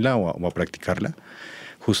cuestionármela o a practicarla,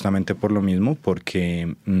 justamente por lo mismo,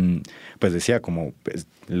 porque pues decía como pues,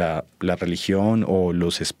 la religión o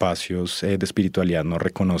los espacios de espiritualidad no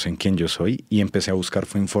reconocen quién yo soy, y empecé a buscar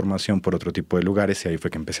fue información por otro tipo de lugares, y ahí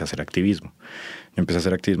fue que empecé a hacer activismo. Yo empecé a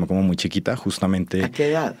hacer activismo como muy chiquita, justamente. ¿A qué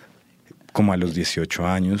edad? Como a los 18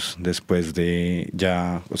 años, después de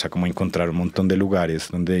ya, o sea, como encontrar un montón de lugares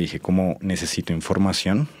donde dije como necesito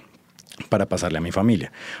información para pasarle a mi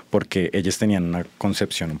familia, porque ellos tenían una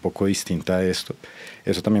concepción un poco distinta de esto.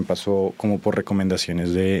 Eso también pasó como por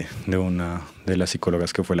recomendaciones de una de las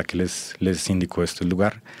psicólogas que fue la que les indicó este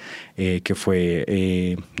lugar, que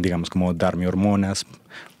fue, digamos, como darme hormonas,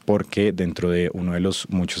 porque dentro de uno de los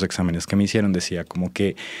muchos exámenes que me hicieron decía como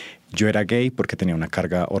que yo era gay porque tenía una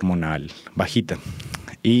carga hormonal bajita.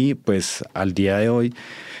 Y pues al día de hoy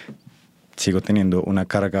sigo teniendo una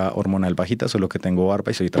carga hormonal bajita, solo que tengo barba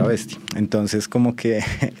y soy travesti. Entonces, como que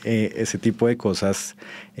ese tipo de cosas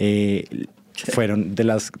fueron de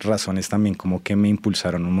las razones también como que me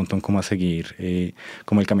impulsaron un montón como a seguir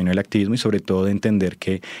como el camino del activismo, y sobre todo de entender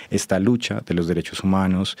que esta lucha de los derechos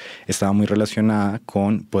humanos estaba muy relacionada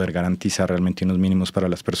con poder garantizar realmente unos mínimos para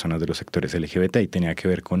las personas de los sectores LGBT, y tenía que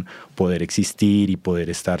ver con poder existir y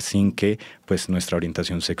poder estar sin que pues nuestra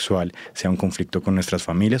orientación sexual sea un conflicto con nuestras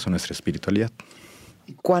familias o nuestra espiritualidad.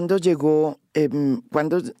 ¿Cuándo llegó,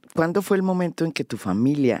 cuándo fue el momento en que tu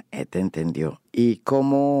familia te entendió? ¿Y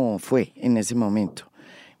cómo fue en ese momento?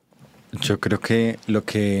 Yo creo que lo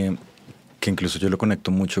que incluso yo lo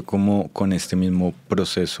conecto mucho como con este mismo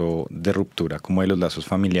proceso de ruptura, como de los lazos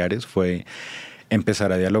familiares, fue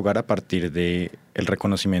empezar a dialogar a partir de el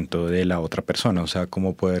reconocimiento de la otra persona, o sea,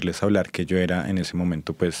 como poderles hablar que yo era en ese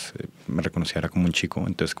momento, pues me reconocía era como un chico,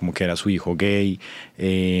 entonces como que era su hijo gay,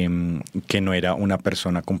 que no era una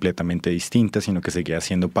persona completamente distinta, sino que seguía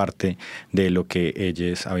siendo parte de lo que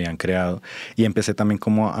ellos habían creado, y empecé también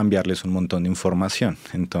como a enviarles un montón de información.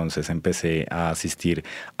 Entonces empecé a asistir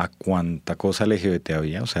a cuánta cosa LGBT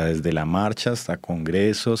había, o sea, desde la marcha hasta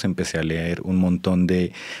congresos, empecé a leer un montón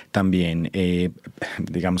de también,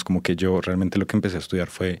 digamos como que yo realmente lo que empecé a estudiar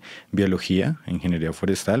fue biología, ingeniería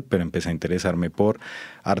forestal, pero empecé a interesarme por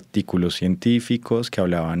artículos científicos que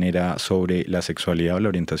hablaban era sobre la sexualidad o la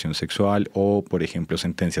orientación sexual, o por ejemplo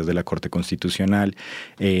sentencias de la Corte Constitucional,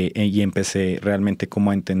 y empecé realmente como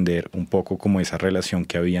a entender un poco como esa relación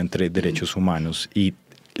que había entre derechos humanos y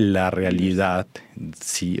la realidad,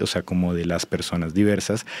 sí, o sea, como de las personas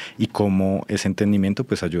diversas y cómo ese entendimiento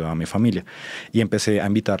pues ayudaba a mi familia. Y empecé a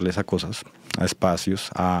invitarles a cosas, a espacios,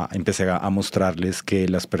 empecé a mostrarles que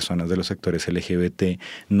las personas de los sectores LGBT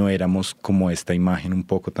no éramos como esta imagen un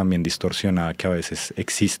poco también distorsionada que a veces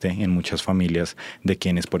existe en muchas familias de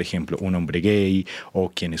quién es, por ejemplo, un hombre gay o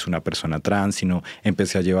quién es una persona trans, sino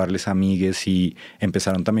empecé a llevarles amigues y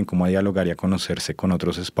empezaron también como a dialogar y a conocerse con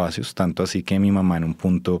otros espacios, tanto así que mi mamá en un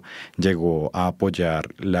punto llegó a apoyar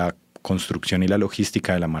la construcción y la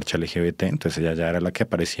logística de la marcha LGBT, entonces ella ya era la que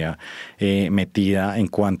aparecía metida en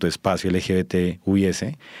cuanto espacio LGBT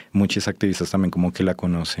hubiese. Muchos activistas también como que la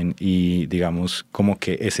conocen y digamos como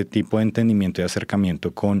que ese tipo de entendimiento y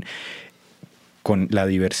acercamiento con la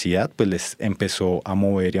diversidad, pues les empezó a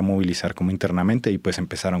mover y a movilizar como internamente y pues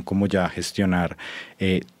empezaron como ya a gestionar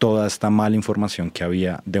toda esta mala información que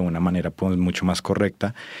había de una manera pues mucho más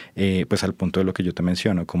correcta, pues al punto de lo que yo te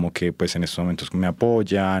menciono, como que pues en estos momentos me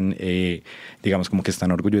apoyan, digamos como que están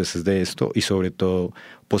orgullosos de esto y sobre todo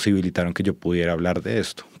posibilitaron que yo pudiera hablar de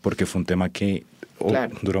esto, porque fue un tema que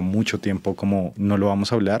claro, duró mucho tiempo como no lo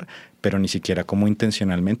vamos a hablar, pero ni siquiera como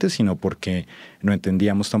intencionalmente, sino porque no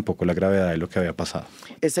entendíamos tampoco la gravedad de lo que había pasado.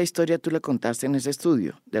 Esa historia tú la contaste en ese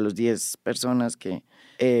estudio, de los 10 personas que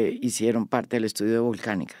hicieron parte del estudio de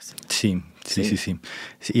volcánicas. Sí.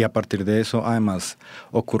 Y a partir de eso, además,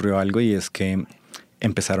 ocurrió algo y es que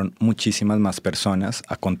empezaron muchísimas más personas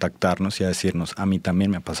a contactarnos y a decirnos, a mí también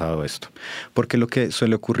me ha pasado esto. Porque lo que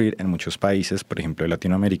suele ocurrir en muchos países, por ejemplo de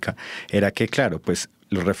Latinoamérica, era que, claro, pues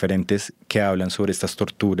los referentes que hablan sobre estas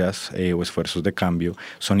torturas o esfuerzos de cambio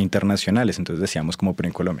son internacionales. Entonces decíamos como, pero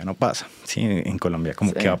en Colombia no pasa. ¿Sí? En Colombia,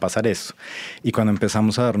 como, ¿qué va a pasar esto? Y cuando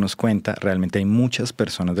empezamos a darnos cuenta, realmente hay muchas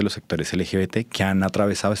personas de los sectores LGBT que han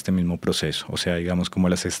atravesado este mismo proceso. O sea, digamos, como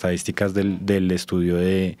las estadísticas del estudio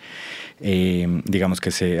de, digamos,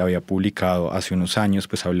 que se había publicado hace unos años,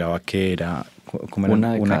 pues hablaba que era... como era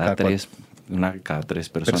una de cada tres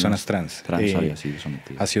personas trans había sido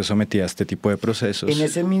sometida. Ha sido sometida a este tipo de procesos. ¿En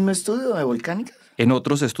ese mismo estudio de volcánicas? En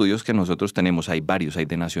otros estudios que nosotros tenemos, hay varios, hay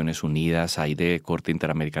de Naciones Unidas, hay de Corte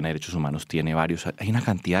Interamericana de Derechos Humanos, tiene varios, hay una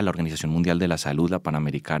cantidad, la Organización Mundial de la Salud, la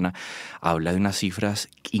Panamericana, habla de unas cifras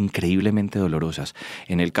increíblemente dolorosas.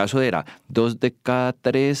 En el caso era 2 de cada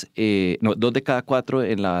 4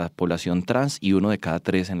 en la población trans y 1 de cada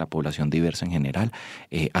 3 en la población diversa en general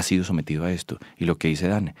ha sido sometido a esto. Y lo que dice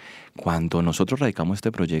Dan, cuando nosotros radicamos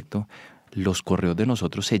este proyecto, los correos de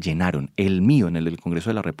nosotros se llenaron. El mío en el del Congreso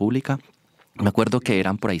de la República, me acuerdo que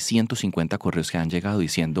eran por ahí 150 correos que han llegado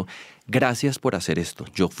diciendo, gracias por hacer esto,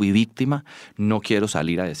 yo fui víctima, no quiero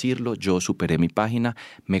salir a decirlo, yo superé mi página,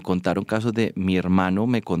 me contaron casos de mi hermano,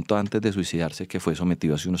 me contó antes de suicidarse que fue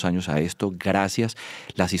sometido hace unos años a esto, gracias,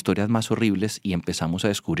 las historias más horribles y empezamos a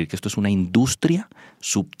descubrir que esto es una industria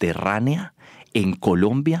subterránea en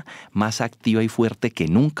Colombia, más activa y fuerte que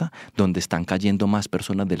nunca, donde están cayendo más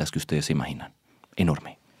personas de las que ustedes se imaginan.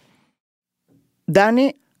 Enorme.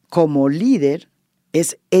 Dane, como líder,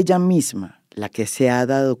 es ella misma la que se ha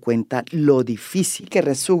dado cuenta lo difícil que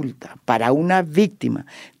resulta para una víctima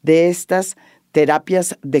de estas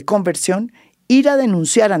terapias de conversión ir a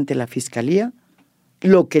denunciar ante la fiscalía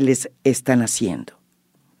lo que les están haciendo.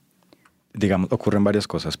 Digamos, ocurren varias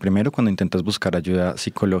cosas. Primero, cuando intentas buscar ayuda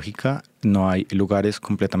psicológica, no hay lugares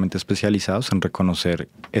completamente especializados en reconocer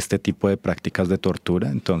este tipo de prácticas de tortura.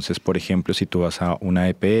 Entonces, por ejemplo, si tú vas a una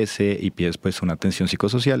EPS y pides pues una atención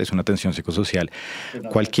psicosocial, es una atención psicosocial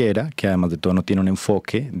cualquiera, que además de todo no tiene un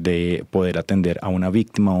enfoque de poder atender a una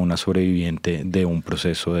víctima o una sobreviviente de un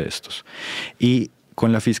proceso de estos. Y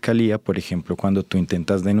con la fiscalía, por ejemplo, cuando tú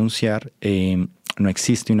intentas denunciar, no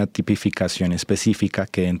existe una tipificación específica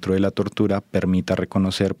que dentro de la tortura permita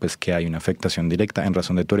reconocer pues, que hay una afectación directa en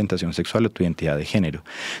razón de tu orientación sexual o tu identidad de género.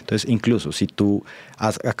 Entonces, incluso si tú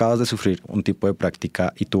acabas de sufrir un tipo de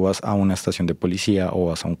práctica y tú vas a una estación de policía o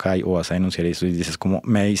vas a un CAI o vas a denunciar eso y dices como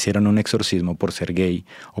me hicieron un exorcismo por ser gay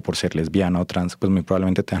o por ser lesbiana o trans, pues muy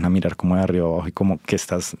probablemente te van a mirar como de arriba abajo y como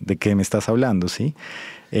 ¿de qué me estás hablando? ¿Sí?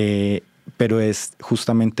 Pero es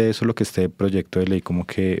justamente eso lo que este proyecto de ley como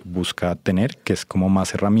que busca tener, que es como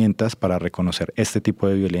más herramientas para reconocer este tipo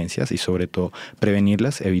de violencias y sobre todo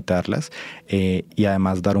prevenirlas, evitarlas y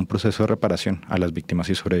además dar un proceso de reparación a las víctimas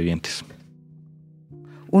y sobrevivientes.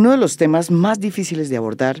 Uno de los temas más difíciles de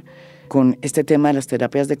abordar con este tema de las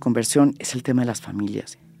terapias de conversión es el tema de las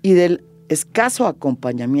familias y del escaso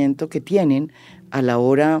acompañamiento que tienen a la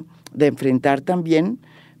hora de enfrentar también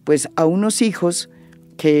pues, a unos hijos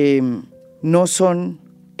que no son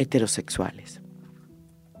heterosexuales.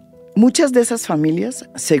 Muchas de esas familias,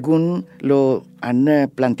 según lo han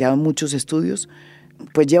planteado muchos estudios,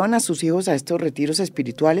 pues llevan a sus hijos a estos retiros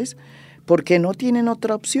espirituales porque no tienen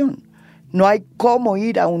otra opción. No hay cómo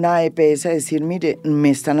ir a una EPS a decir, mire, me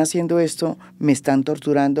están haciendo esto, me están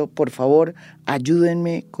torturando, por favor,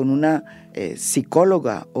 ayúdenme con una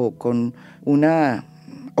psicóloga o con una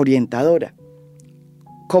orientadora.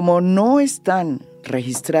 Como no están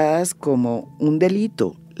registradas como un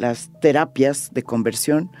delito las terapias de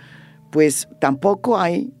conversión, pues tampoco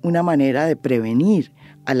hay una manera de prevenir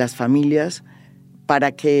a las familias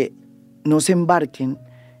para que no se embarquen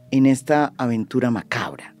en esta aventura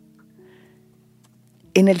macabra.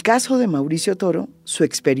 En el caso de Mauricio Toro, su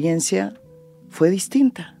experiencia fue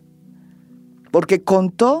distinta, porque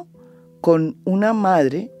contó con una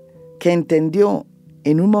madre que entendió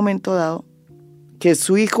en un momento dado que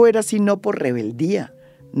su hijo era así no por rebeldía,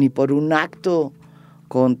 ni por un acto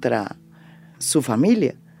contra su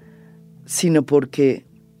familia, sino porque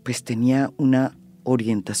pues tenía una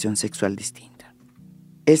orientación sexual distinta.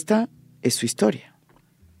 Esta es su historia.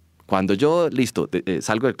 Cuando yo,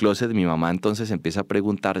 salgo del closet, mi mamá entonces empieza a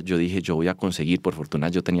preguntar, yo dije, yo voy a conseguir, por fortuna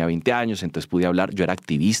yo tenía 20 años, entonces pude hablar, yo era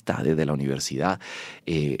activista desde la universidad,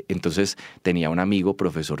 entonces tenía un amigo,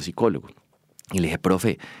 profesor psicólogo, y le dije,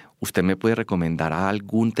 profe, ¿usted me puede recomendar a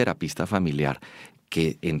algún terapista familiar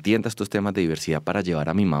que entienda estos temas de diversidad para llevar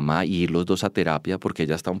a mi mamá y ir los dos a terapia? Porque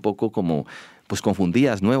ella está un poco como, pues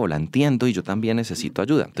confundida, es nuevo, la entiendo y yo también necesito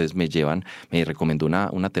ayuda. Entonces me recomendó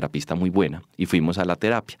una terapista muy buena y fuimos a la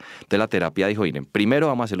terapia. Entonces la terapia dijo, miren, primero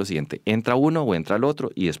vamos a hacer lo siguiente, entra uno o entra el otro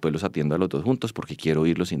y después los atiendo a los dos juntos porque quiero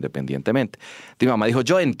oírlos independientemente. Entonces mi mamá dijo,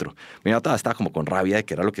 yo entro. Mi mamá estaba como con rabia de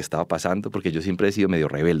qué era lo que estaba pasando porque yo siempre he sido medio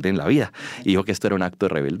rebelde en la vida y dijo que esto era un acto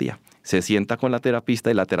de rebeldía. Se sienta con la terapista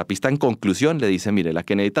y la terapista en conclusión le dice, mire, la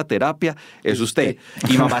que necesita terapia es usted.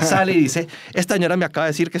 Y mamá sale y dice, esta señora me acaba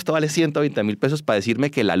de decir que esto vale 120,000 pesos para decirme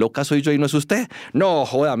que la loca soy yo y no es usted. No,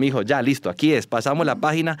 joda, mijo, ya, listo, aquí es, pasamos la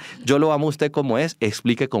página, yo lo amo a usted como es,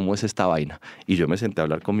 explique cómo es esta vaina. Y yo me senté a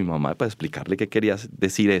hablar con mi mamá para explicarle qué quería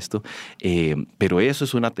decir esto, pero eso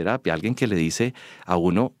es una terapia, alguien que le dice a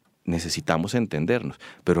uno, necesitamos entendernos,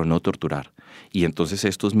 pero no torturar. Y entonces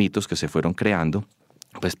estos mitos que se fueron creando,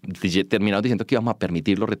 pues terminamos diciendo que íbamos a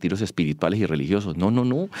permitir los retiros espirituales y religiosos.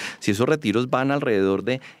 No. Si esos retiros van alrededor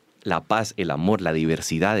de la paz, el amor, la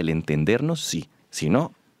diversidad, el entendernos, sí. Si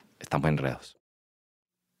no, estamos enredados.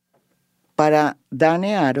 Para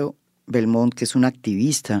Dane Aro Belmont, que es una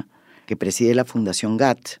activista que preside la Fundación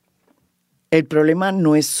GAT, el problema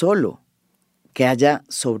no es solo que haya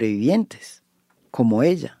sobrevivientes como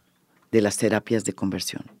ella de las terapias de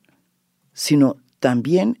conversión, sino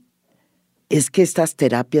también es que estas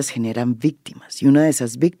terapias generan víctimas y una de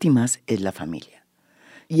esas víctimas es la familia.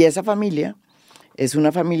 Y esa familia es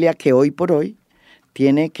una familia que hoy por hoy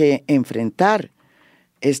tiene que enfrentar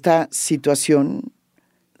esta situación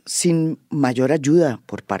sin mayor ayuda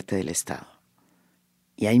por parte del Estado.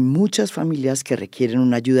 Y hay muchas familias que requieren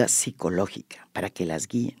una ayuda psicológica para que las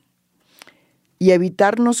guíen. Y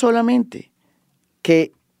evitar no solamente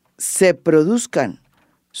que se produzcan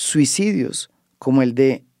suicidios como el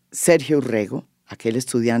de Sergio Urrego, aquel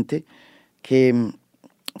estudiante que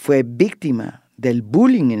fue víctima del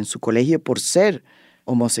bullying en su colegio por ser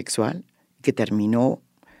homosexual, que terminó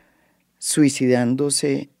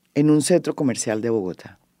suicidándose en un centro comercial de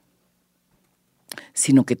Bogotá,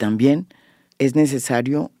 sino que también es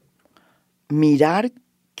necesario mirar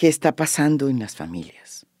qué está pasando en las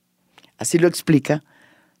familias. Así lo explica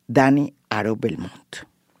Dane Aro Belmont.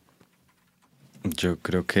 Yo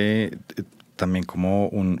creo que también como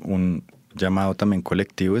un llamado también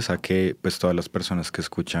colectivo es a que pues todas las personas que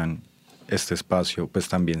escuchan este espacio pues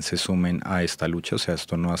también se sumen a esta lucha. O sea,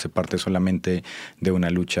 esto no hace parte solamente de una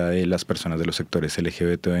lucha de las personas de los sectores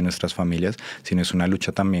LGBT o de nuestras familias, sino es una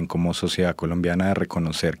lucha también como sociedad colombiana de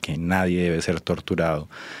reconocer que nadie debe ser torturado,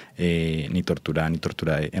 ni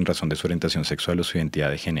torturada en razón de su orientación sexual o su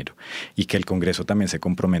identidad de género, y que el Congreso también se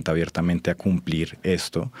comprometa abiertamente a cumplir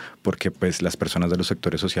esto, porque pues las personas de los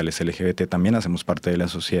sectores sociales LGBT también hacemos parte de la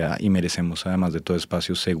sociedad y merecemos, además de todo,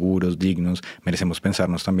 espacios seguros, dignos, merecemos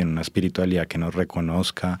pensarnos también en una espiritualidad que nos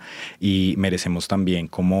reconozca y merecemos también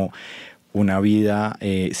como una vida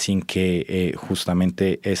sin que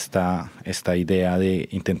justamente esta idea de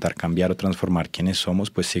intentar cambiar o transformar quienes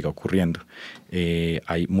somos pues siga ocurriendo.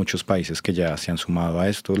 Hay muchos países que ya se han sumado a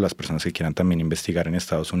esto. Las personas que quieran también investigar en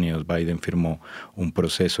Estados Unidos, Biden firmó un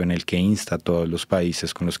proceso en el que insta a todos los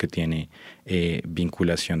países con los que tiene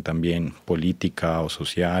vinculación también política o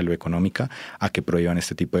social o económica a que prohíban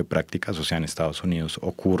este tipo de prácticas. O sea, en Estados Unidos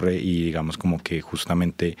ocurre y digamos como que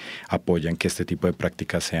justamente apoyan que este tipo de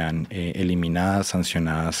prácticas sean eliminadas,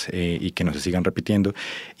 sancionadas y que no se sigan repitiendo.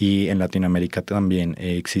 Y en Latinoamérica también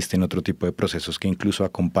existen otro tipo de procesos que incluso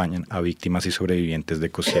acompañan a víctimas y sobrevivientes de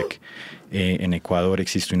COSIEC. En Ecuador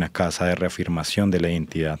existe una casa de reafirmación de la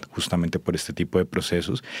identidad justamente por este tipo de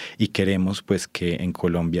procesos y queremos pues que en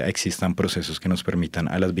Colombia existan procesos que nos permitan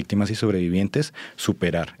a las víctimas y sobrevivientes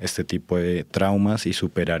superar este tipo de traumas y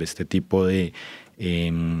superar este tipo de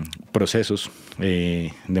procesos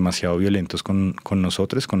demasiado violentos con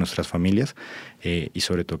nosotros, con nuestras familias y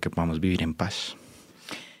sobre todo que podamos vivir en paz.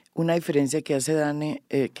 Una diferencia que hace Dani,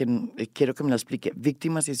 quiero que me lo explique,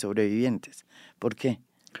 víctimas y sobrevivientes. ¿Por qué?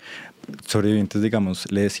 Sobrevivientes,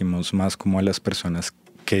 digamos, le decimos más como a las personas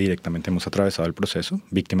que directamente hemos atravesado el proceso.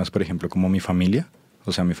 Víctimas, por ejemplo, como mi familia.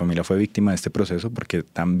 O sea, mi familia fue víctima de este proceso porque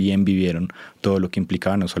también vivieron todo lo que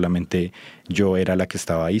implicaba, no solamente yo era la que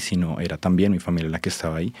estaba ahí, sino era también mi familia la que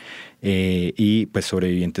estaba ahí. Y pues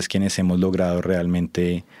sobrevivientes quienes hemos logrado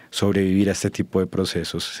realmente sobrevivir a este tipo de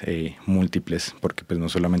procesos múltiples, porque pues no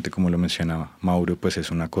solamente como lo mencionaba Mauro, pues es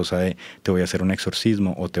una cosa de te voy a hacer un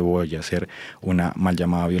exorcismo o te voy a hacer una mal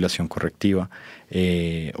llamada violación correctiva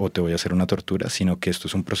o te voy a hacer una tortura, sino que esto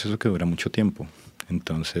es un proceso que dura mucho tiempo.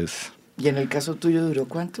 Entonces... ¿Y en el caso tuyo duró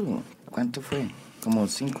cuánto? ¿Cuánto fue? ¿Como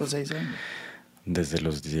 5 o 6 años? Desde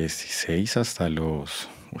los 16 hasta los...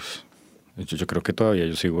 Yo creo que todavía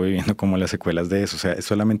yo sigo viviendo como las secuelas de eso. O sea, es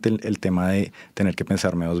solamente el tema de tener que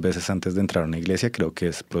pensarme 2 veces antes de entrar a una iglesia, creo que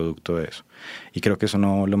es producto de eso. Y creo que eso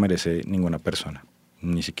no lo merece ninguna persona,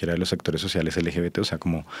 ni siquiera de los sectores sociales LGBT. O sea,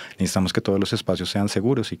 como necesitamos que todos los espacios sean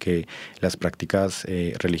seguros y que las prácticas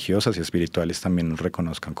religiosas y espirituales también nos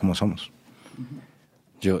reconozcan como somos.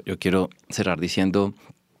 Yo quiero cerrar diciendo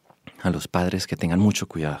a los padres que tengan mucho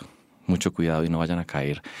cuidado y no vayan a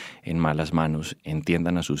caer en malas manos,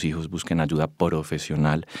 entiendan a sus hijos, busquen ayuda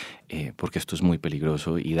profesional, porque esto es muy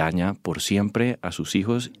peligroso y daña por siempre a sus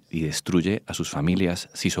hijos y destruye a sus familias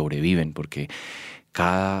si sobreviven, porque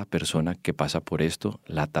cada persona que pasa por esto,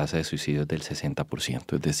 la tasa de suicidio es del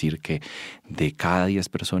 60%, es decir que de cada 10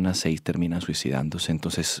 personas, 6 terminan suicidándose.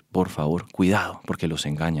 Entonces, por favor, cuidado, porque los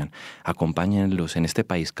engañan, acompáñenlos. En este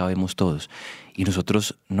país cabemos todos y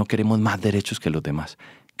nosotros no queremos más derechos que los demás.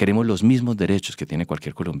 Queremos los mismos derechos que tiene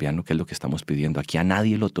cualquier colombiano, que es lo que estamos pidiendo. Aquí a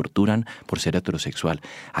nadie lo torturan por ser heterosexual,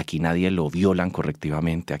 aquí nadie lo violan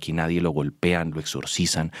correctivamente, aquí nadie lo golpean, lo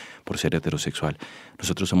exorcizan por ser heterosexual.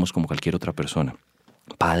 Nosotros somos como cualquier otra persona.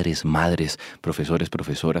 Padres, madres, profesores,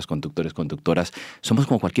 profesoras, conductores, conductoras, somos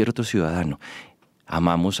como cualquier otro ciudadano.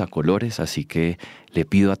 Amamos a colores, así que le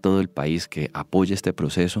pido a todo el país que apoye este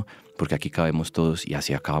proceso, porque aquí cabemos todos y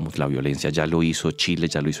así acabamos la violencia. Ya lo hizo Chile,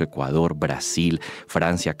 ya lo hizo Ecuador, Brasil,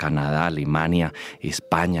 Francia, Canadá, Alemania,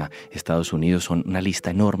 España, Estados Unidos. Son una lista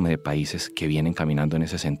enorme de países que vienen caminando en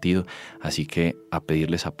ese sentido, así que a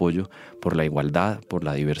pedirles apoyo por la igualdad, por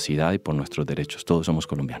la diversidad y por nuestros derechos. Todos somos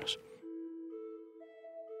colombianos.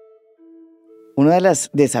 Uno de los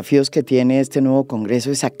desafíos que tiene este nuevo Congreso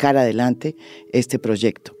es sacar adelante este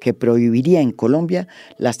proyecto que prohibiría en Colombia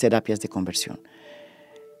las terapias de conversión.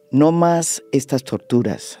 No más estas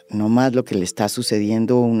torturas, no más lo que le está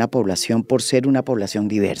sucediendo a una población por ser una población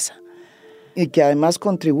diversa y que además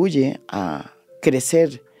contribuye a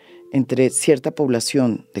crecer entre cierta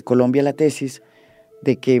población de Colombia la tesis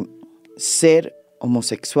de que ser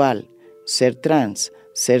homosexual, ser trans,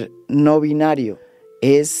 ser no binario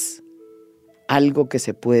es algo que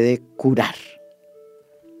se puede curar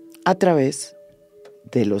a través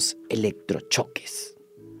de los electrochoques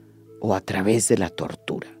o a través de la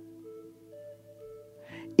tortura.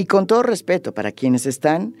 Y con todo respeto para quienes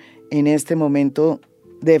están en este momento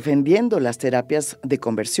defendiendo las terapias de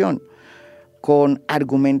conversión con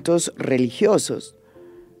argumentos religiosos,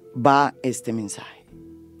 va este mensaje.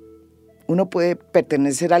 Uno puede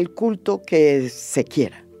pertenecer al culto que se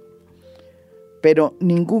quiera, pero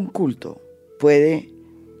ningún culto puede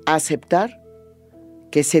aceptar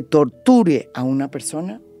que se torture a una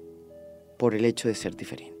persona por el hecho de ser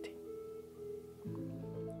diferente.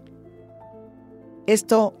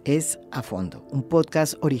 Esto es A Fondo, un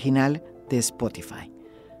podcast original de Spotify.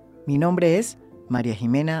 Mi nombre es María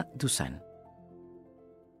Jimena Duzán.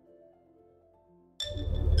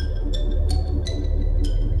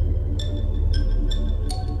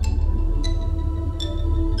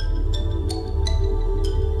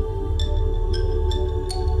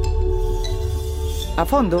 A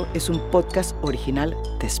Fondo es un podcast original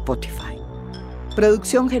de Spotify.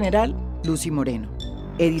 Producción general, Lucy Moreno.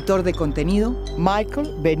 Editor de contenido,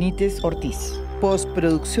 Michael Benítez Ortiz.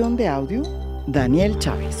 Postproducción de audio, Daniel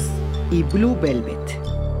Chávez. Y Blue Velvet.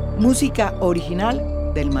 Música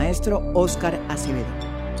original del maestro Óscar Acevedo.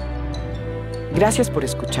 Gracias por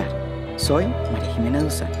escuchar. Soy María Jimena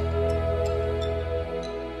Duzán.